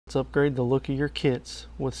Let's upgrade the look of your kits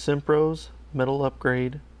with SIMPro's Metal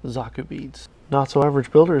Upgrade Zaku beads. Not So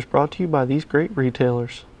Average Builder is brought to you by these great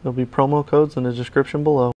retailers. There'll be promo codes in the description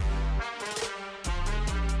below.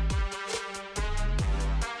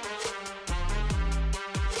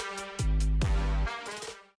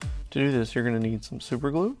 To do this, you're going to need some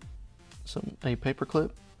super glue, a paper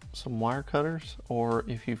clip, some wire cutters, or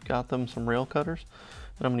if you've got them, some rail cutters.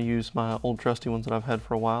 And I'm going to use my old trusty ones that I've had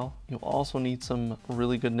for a while. You'll also need some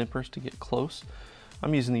really good nippers to get close.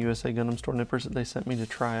 I'm using the USA Gundam Store nippers that they sent me to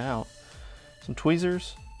try out. Some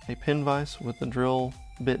tweezers, a pin vise with a drill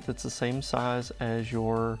bit that's the same size as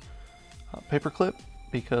your paper clip,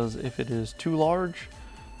 because if it is too large,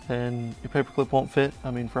 then your paper clip won't fit,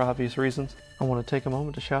 for obvious reasons. I want to take a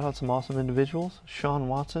moment to shout out some awesome individuals: Sean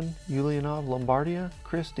Watson, Yulianov Lombardia,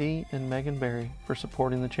 Chris D, and Megan Berry for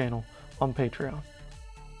supporting the channel on Patreon.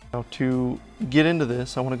 Now, to get into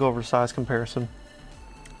this, I want to go over size comparison.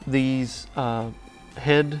 These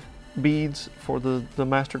head beads for the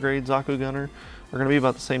Master Grade Zaku Gunner are going to be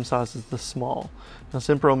about the same size as the small. Now,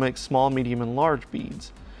 SIMPro makes small, medium, and large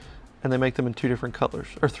beads, and they make them in three different colors.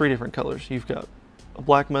 You've got a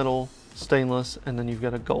black metal, stainless, and then you've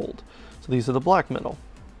got a gold. So these are the black metal.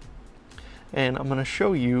 And I'm going to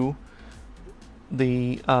show you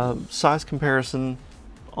the size comparison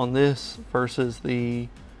on this versus the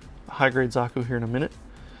high grade Zaku here in a minute.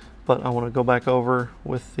 But I want to go back over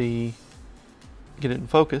with get it in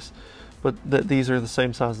focus, but these are the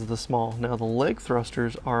same size as the small. Now the leg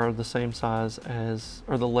thrusters are the same size as,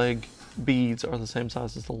 or the leg beads are the same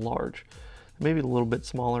size as the large. Maybe a little bit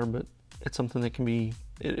smaller, but it's something that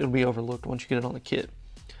it'll be overlooked once you get it on the kit.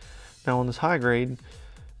 Now on this high grade,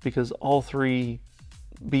 because all three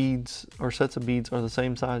beads or sets of beads are the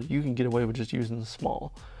same size, you can get away with just using the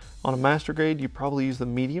small. On a master grade, you probably use the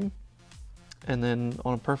medium, and then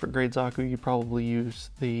on a perfect grade Zaku, you probably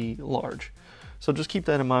use the large. So just keep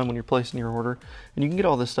that in mind when you're placing your order. And you can get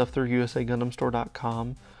all this stuff through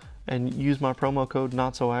usagundamstore.com and use my promo code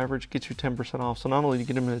NOTSOAVERAGE, gets you 10% off. So not only do you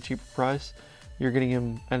get them at a cheaper price, you're getting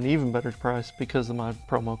them at an even better price because of my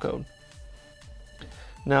promo code.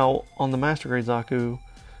 Now on the Master Grade Zaku,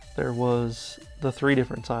 there was the three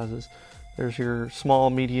different sizes. There's your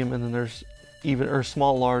small, medium, and then there's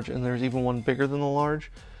small, large, and there's even one bigger than the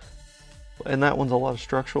large. And that one's a lot of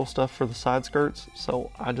structural stuff for the side skirts, so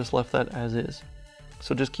I just left that as is.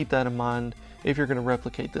 So just keep that in mind if you're going to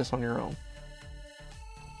replicate this on your own.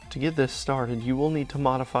 To get this started, you will need to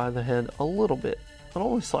modify the head a little bit, but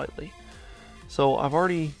only slightly. So I've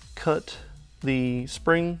already cut the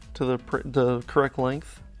spring to the correct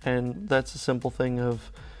length, and that's a simple thing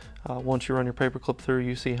of once you run your paper clip through,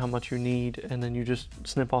 you see how much you need, and then you just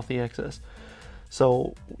snip off the excess.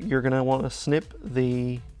 So you're going to want to snip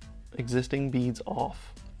the existing beads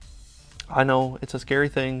off. I know it's a scary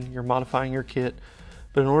thing, you're modifying your kit,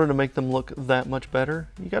 but in order to make them look that much better,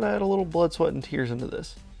 you got to add a little blood, sweat, and tears into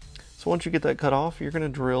this. So once you get that cut off, you're going to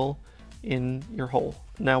drill in your hole.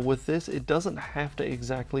 Now with this, it doesn't have to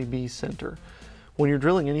exactly be center. When you're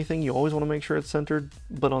drilling anything, you always want to make sure it's centered,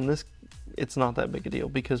 but on this, it's not that big a deal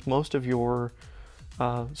because most of your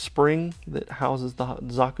spring that houses the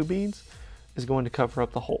Zaku beads is going to cover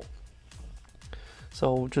up the hole.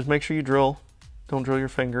 So just make sure you drill, don't drill your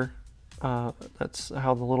finger. That's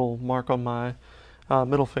how the little mark on my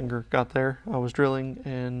middle finger got there. I was drilling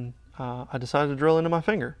and I decided to drill into my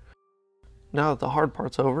finger. Now that the hard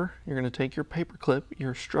part's over, you're going to take your paper clip,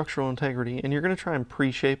 your structural integrity, and you're going to try and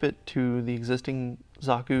pre-shape it to the existing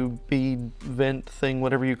Zaku bead vent thing,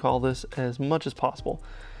 whatever you call this, as much as possible.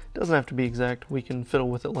 It doesn't have to be exact, we can fiddle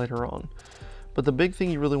with it later on. But the big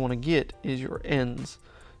thing you really want to get is your ends,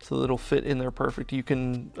 so that it'll fit in there perfect. You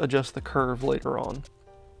can adjust the curve later on.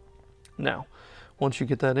 Now, once you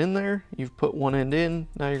get that in there, you've put one end in,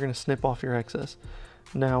 now you're going to snip off your excess.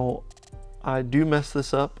 Now, I do mess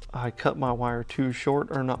this up. I cut my wire too short,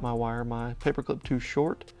 or not my wire, my paper clip too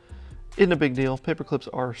short. Isn't a big deal. Paper clips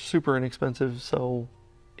are super inexpensive, so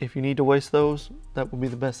if you need to waste those, that would be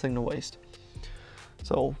the best thing to waste.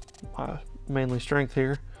 So, my mainly strength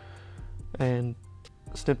here, and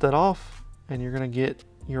snip that off, and you're going to get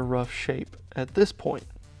your rough shape. At this point,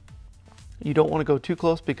 you don't want to go too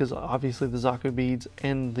close because obviously the Zaku beads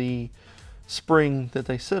and the spring that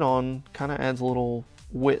they sit on kind of adds a little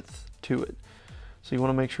width to it. So you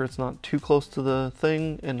want to make sure it's not too close to the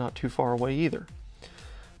thing and not too far away either.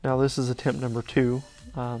 Now this is attempt number 2.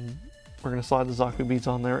 We're going to slide the Zaku beads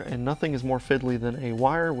on there, and nothing is more fiddly than a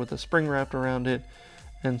wire with a spring wrapped around it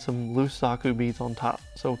and some loose Zaku beads on top.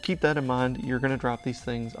 So keep that in mind. You're going to drop these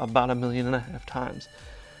things about 1.5 million times.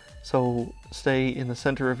 So stay in the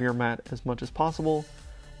center of your mat as much as possible.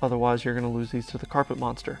 otherwise you're going to lose these to the carpet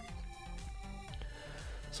monster.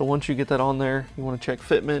 So once you get that on there, you want to check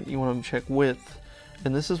fitment, you want to check width,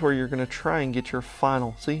 and this is where you're going to try and get your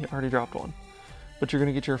final, see, I already dropped one, but you're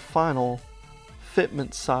going to get your final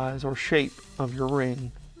fitment size or shape of your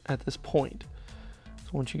ring at this point. So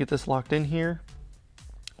once you get this locked in here,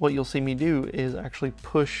 what you'll see me do is actually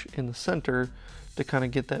push in the center to kind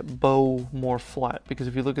of get that bow more flat, because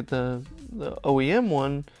if you look at the OEM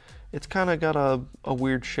one, it's kind of got a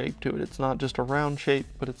weird shape to it. It's not just a round shape,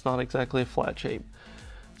 but it's not exactly a flat shape.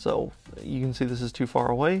 So you can see this is too far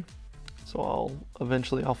away. So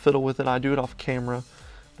I'll fiddle with it. I do it off camera,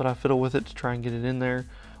 but I fiddle with it to try and get it in there.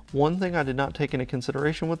 One thing I did not take into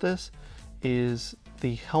consideration with this is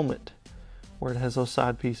the helmet, where it has those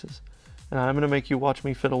side pieces. And I'm going to make you watch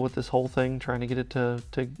me fiddle with this whole thing, trying to get it to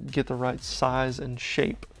get the right size and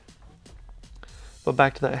shape. But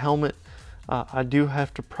back to that helmet, I do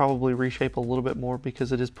have to probably reshape a little bit more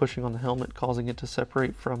because it is pushing on the helmet, causing it to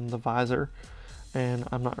separate from the visor. And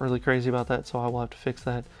I'm not really crazy about that, so I will have to fix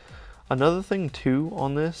that. Another thing too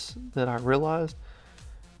on this that I realized,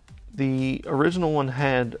 the original one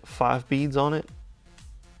had 5 beads on it,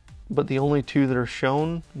 but the only 2 that are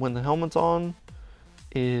shown when the helmet's on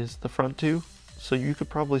is the front 2. So you could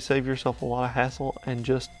probably save yourself a lot of hassle and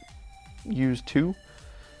just use 2,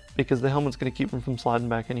 because the helmet's going to keep them from sliding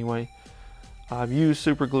back anyway. I've used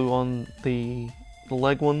super glue on the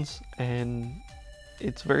leg ones, and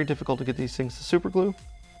it's very difficult to get these things to super glue,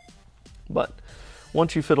 but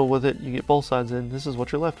once you fiddle with it, you get both sides in, this is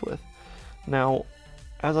what you're left with. Now,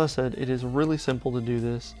 as I said, it is really simple to do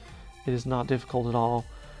this. It is not difficult at all.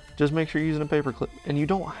 Just make sure you're using a paper clip, and you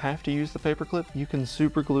don't have to use the paper clip. You can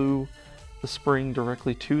super glue the spring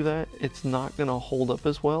directly to that. It's not going to hold up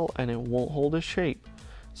as well, and it won't hold its shape,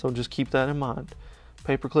 so just keep that in mind.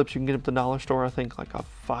 Paper clips you can get at the dollar store, I think like a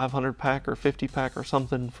 500 pack or 50 pack or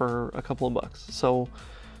something for a couple of bucks. So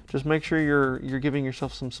just make sure you're giving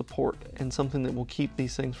yourself some support and something that will keep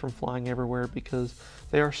these things from flying everywhere, because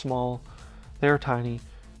they are small, they are tiny.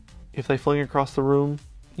 If they fling across the room,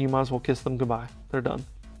 you might as well kiss them goodbye. They're done.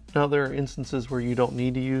 Now there are instances where you don't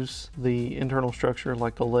need to use the internal structure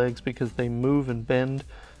like the legs because they move and bend.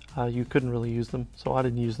 You couldn't really use them, so I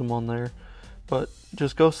didn't use them on there. But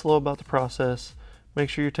just go slow about the process. Make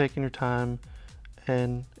sure you're taking your time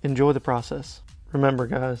and enjoy the process. Remember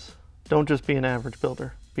guys, don't just be an average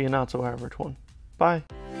builder, be a not so average one. Bye.